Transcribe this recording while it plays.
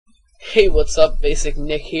Hey, what's up? Basic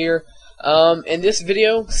Nick here. In this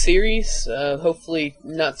video series, hopefully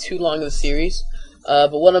not too long of a series,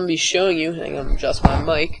 but what I'm going to be showing you, hang on, adjust my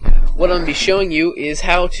mic, what I'm going to be showing you is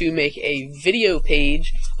how to make a video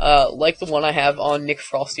page like the one I have on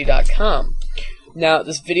nickfrosty.com. Now,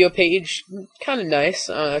 this video page, kind of nice,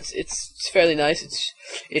 it's fairly nice,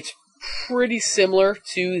 it's pretty similar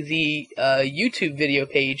to the YouTube video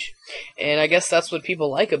page, and I guess that's what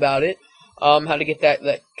people like about it. How to get that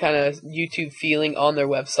kind of YouTube feeling on their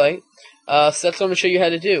website. So that's what I'm going to show you how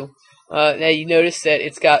to do. Now you notice that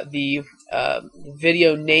it's got the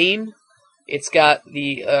video name, it's got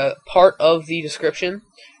the part of the description,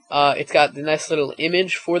 it's got the nice little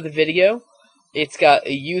image for the video, it's got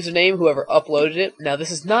a username, whoever uploaded it. Now this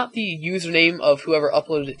is not the username of whoever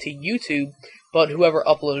uploaded it to YouTube, but whoever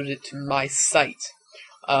uploaded it to my site.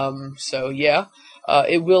 So yeah.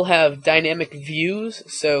 It will have dynamic views,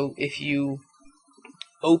 so if you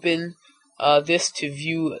open this to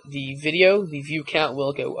view the video, the view count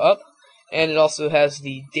will go up, and it also has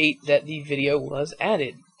the date that the video was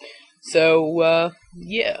added. So,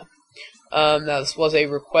 yeah. Now this was a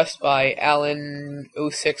request by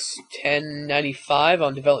Alan061095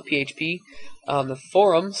 on Develop PHP on the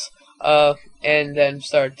forums, and then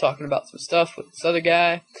started talking about some stuff with this other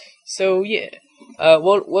guy. So, yeah.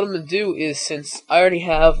 What I'm going to do is, since I already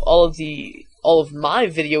have all of my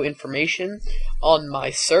video information on my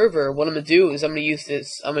server, what I'm going to do is I'm going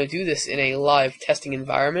to do this in a live testing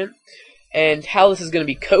environment. And how this is going to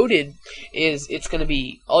be coded is it's going to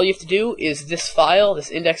be, all you have to do is this file,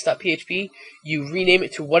 this index.php, you rename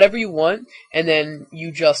it to whatever you want, and then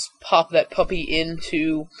you just pop that puppy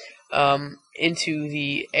into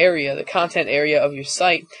the area, the content area of your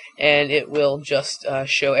site, and it will just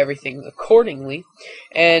show everything accordingly.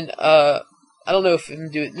 And I don't know if I'm going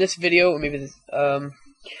to do it in this video, or maybe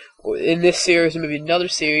in this series, or maybe another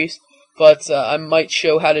series, but I might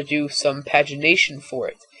show how to do some pagination for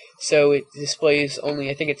it. So it displays only,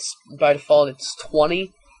 I think it's, by default, it's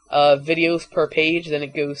 20 videos per page, then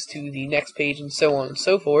it goes to the next page, and so on and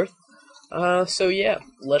so forth. So yeah,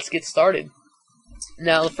 let's get started.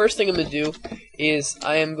 Now, the first thing I'm going to do is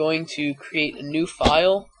I am going to create a new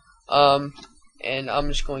file, and I'm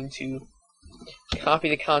just going to copy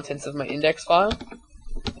the contents of my index file.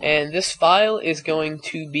 And this file is going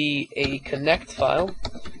to be a connect file.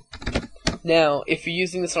 Now, if you're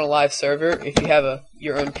using this on a live server, if you have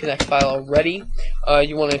your own connect file already,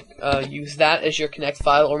 you want to use that as your connect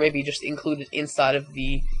file, or maybe just include it inside of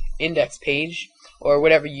the index page, or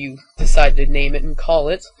whatever you decide to name it and call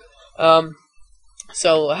it.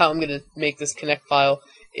 So how I'm going to make this connect file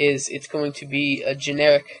is it's going to be a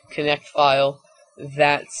generic connect file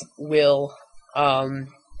that will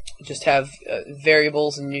just have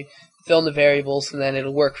variables, and you fill in the variables, and then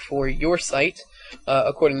it'll work for your site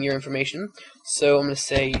according to your information. So I'm going to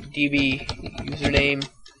say db username,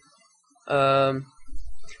 or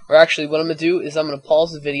actually what I'm going to do is I'm going to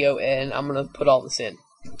pause the video and I'm going to put all this in.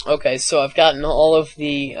 Okay, so I've gotten all of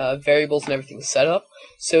the variables and everything set up.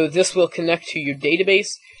 So this will connect to your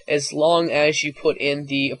database as long as you put in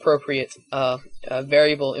the appropriate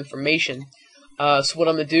variable information. So what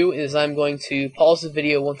I'm going to do is I'm going to pause the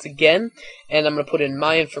video once again, and I'm going to put in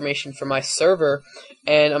my information for my server,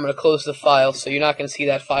 and I'm going to close the file, so you're not going to see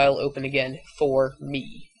that file open again for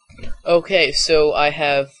me. Okay, so I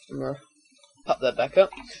have, I'm going to pop that back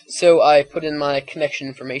up. So I put in my connection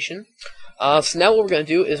information. So now what we're going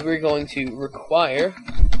to do is we're going to require,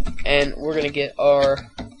 and we're going to get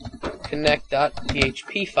our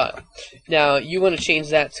connect.php file. Now, you want to change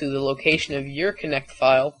that to the location of your connect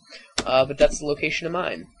file, but that's the location of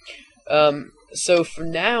mine. So for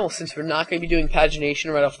now, since we're not going to be doing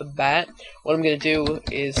pagination right off the bat, what I'm going to do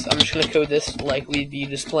is I'm just going to code this like we'd be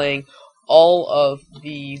displaying all of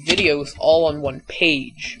the videos all on one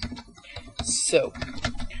page. So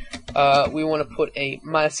we want to put a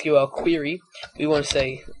MySQL query. We want to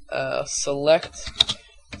say select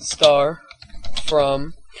star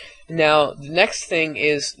from. Now, the next thing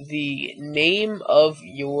is the name of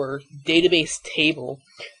your database table.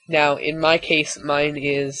 Now, in my case, mine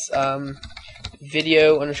is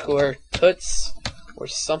video underscore tuts or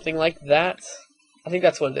something like that. I think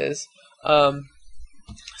that's what it is.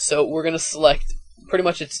 So we're going to select, pretty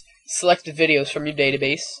much it's select the videos from your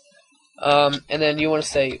database. And then you want to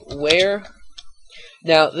say where.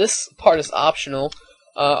 Now, this part is optional.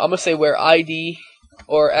 I'm going to say where ID,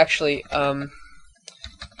 or actually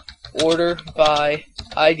order by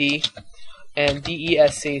ID and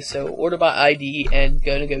DESC, so order by ID, and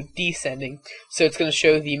going to go descending. So it's going to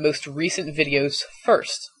show the most recent videos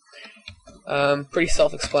first. Pretty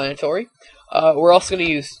self-explanatory. We're also going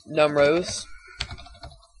to use numRows.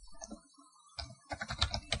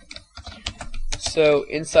 So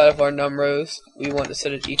inside of our num rows, we want to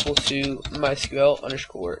set it equal to MySQL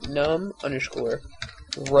underscore num underscore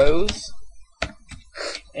rows,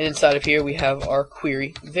 and inside of here we have our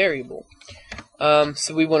query variable.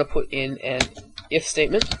 So we want to put in an if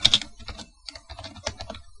statement,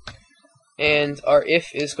 and our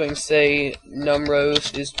if is going to say num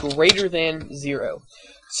rows is greater than 0.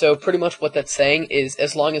 So pretty much what that's saying is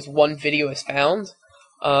as long as one video is found,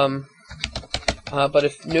 but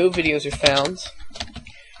if no videos are found,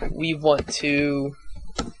 we want to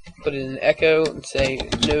put in an echo and say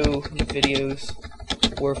no videos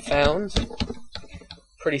were found.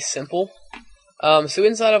 Pretty simple. So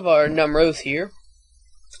inside of our num rows here,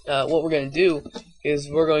 what we're going to do is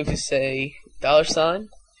we're going to say $,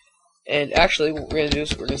 and actually what we're going to do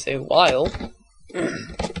is we're going to say while.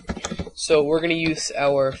 So we're going to use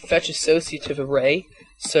our fetch associative array,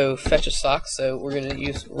 so fetch a sock, so we're going to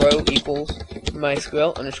use row equals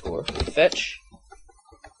MySQL underscore fetch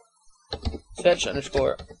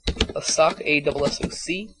underscore a sock,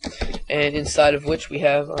 A-S-S-O-C, and inside of which we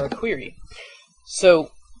have our query.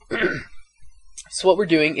 So what we're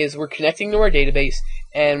doing is we're connecting to our database,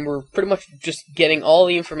 and we're pretty much just getting all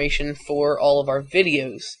the information for all of our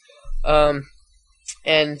videos.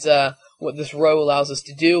 What this row allows us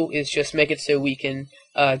to do is just make it so we can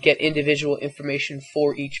get individual information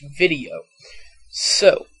for each video.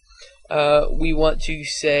 So we want to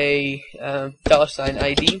say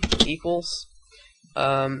 $ID equals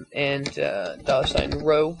and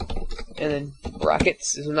 $row, and then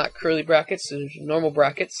brackets. These are not curly brackets, these are normal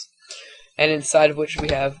brackets, and inside of which we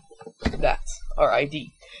have that, our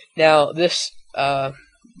ID. Now this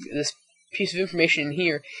this piece of information in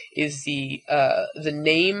here is the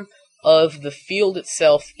name of the field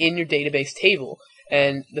itself in your database table,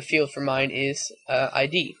 and the field for mine is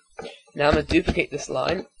ID. Now I'm going to duplicate this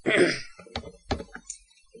line,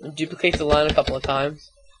 duplicate the line a couple of times,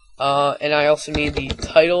 and I also need the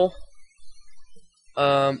title,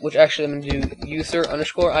 which actually I'm going to do user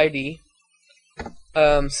underscore ID.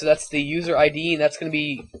 So that's the user ID, and that's going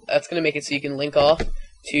to make it so you can link off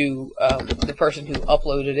to the person who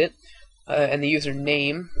uploaded it, and the user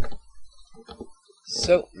name.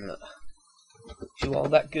 So do all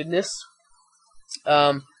that goodness.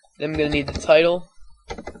 Then I'm going to need the title,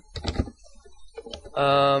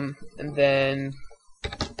 and then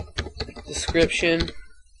description,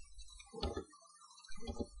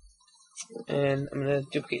 and I'm going to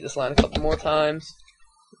duplicate this line a couple more times.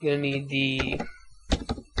 I'm going to need the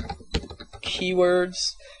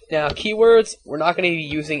keywords. Now keywords we're not going to be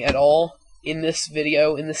using at all in this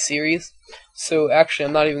video, in this series, so actually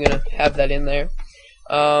I'm not even going to have that in there.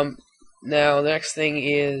 Now the next thing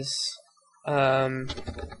is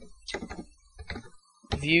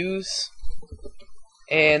views,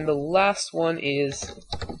 and the last one is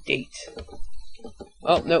date.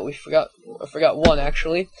 Oh no, I forgot one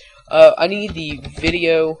actually. I need the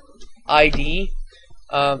video ID,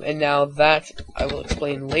 and now that I will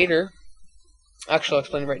explain later. Actually, I'll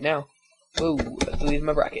explain right now. Whoa, I deleted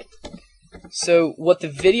my bracket. So what the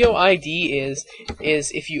video ID is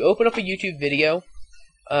if you open up a YouTube video,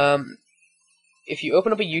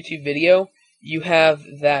 you have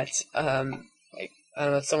that, like, I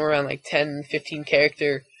don't know, somewhere around like 10, 15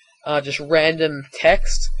 character, just random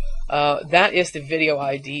text. That is the video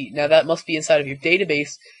ID. Now that must be inside of your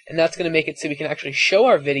database, and that's going to make it so we can actually show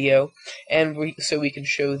our video, and so we can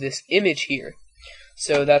show this image here.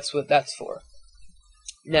 So that's what that's for.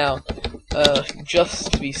 Now,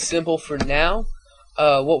 just to be simple for now,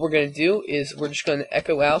 what we're going to do is we're just going to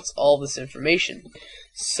echo out all this information.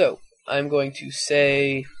 So I'm going to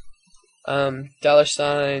say $,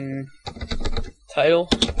 title,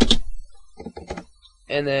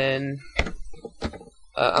 and then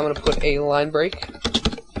I'm going to put a line break,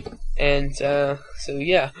 and so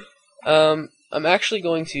yeah, I'm actually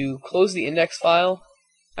going to close the index file.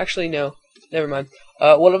 Actually, no, never mind.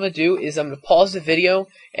 What I'm going to do is I'm going to pause the video,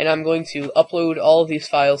 and I'm going to upload all of these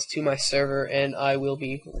files to my server, and I will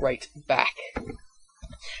be right back.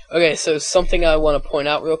 Okay, so something I want to point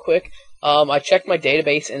out real quick. I checked my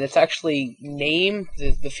database, and it's actually name.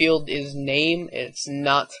 The field is name. It's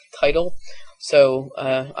not title. So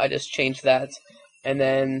I just changed that. And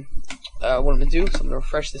then what I'm going to do is I'm going to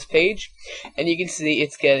refresh this page, and you can see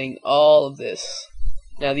it's getting all of this.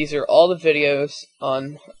 Now these are all the videos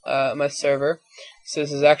on my server. So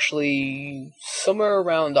this is actually somewhere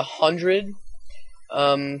around 100.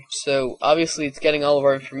 So obviously it's getting all of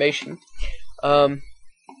our information.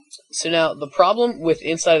 So now the problem with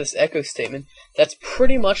inside of this echo statement, that's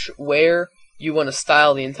pretty much where you want to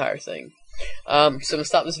style the entire thing. So I'm going to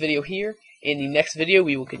stop this video here. In the next video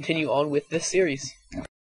we will continue on with this series.